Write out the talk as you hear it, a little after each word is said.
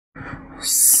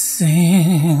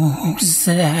Seems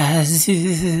as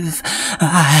if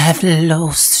I have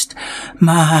lost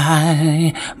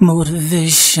my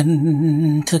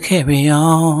motivation to carry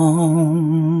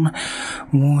on,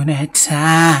 when at times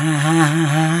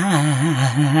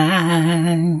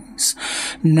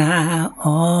now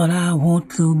all I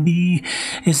want to be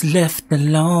is left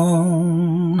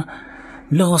alone.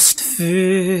 Lost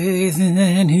faith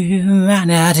in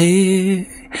humanity.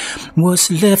 What's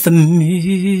left of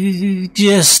me?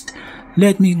 Just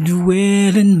let me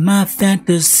dwell in my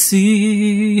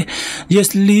fantasy.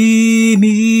 Just leave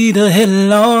me the hell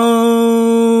alone.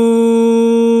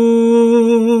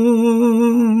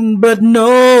 But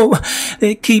no,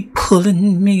 they keep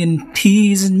pulling me and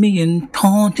teasing me and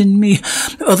taunting me.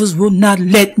 Others will not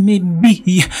let me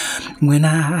be. When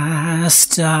I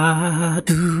start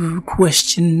to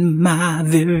question my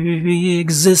very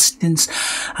existence,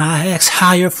 I ask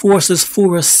higher forces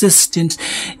for assistance,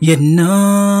 yet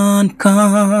none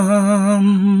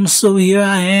comes. So here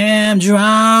I am,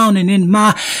 drowning in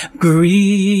my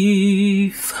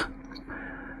grief.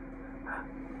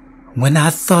 When I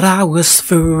thought I was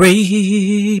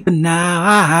free, but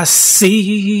now I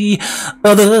see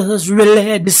others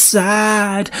really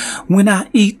decide. When I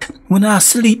eat, when I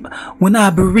sleep, when I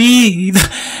breathe,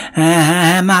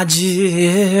 am I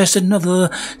just another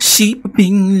sheep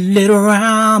being led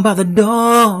around by the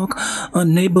dog,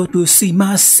 unable to see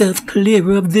myself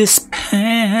clear of this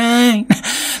pain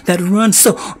that runs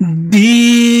so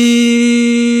deep?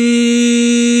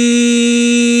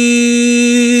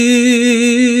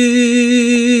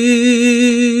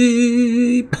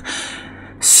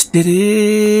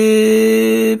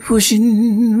 Steady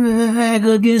pushing back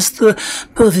against the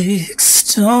perfect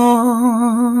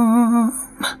storm.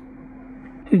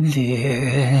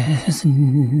 There's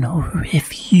no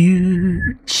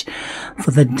refuge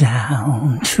for the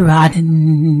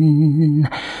downtrodden.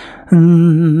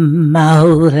 My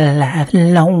whole life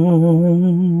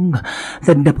long,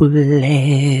 the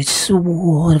double-edged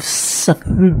sword of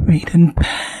suffering and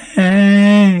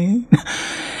pain,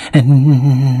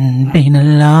 and being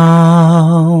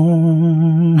alone,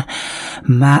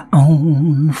 my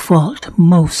own fault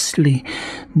mostly,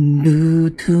 due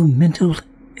to mental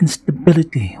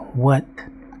instability. What?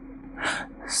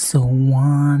 So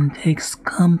one takes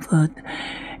comfort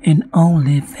in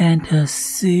only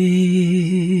fantasy.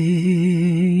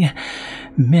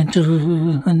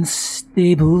 Mental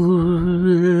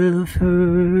unstable,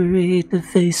 afraid to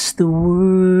face the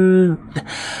world.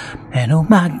 And oh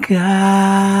my God,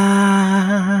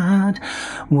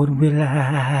 what will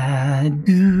I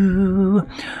do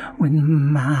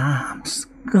when Mom's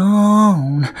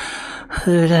gone?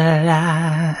 Her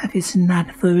life is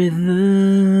not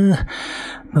forever,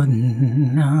 but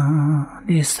none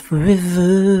is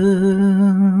forever.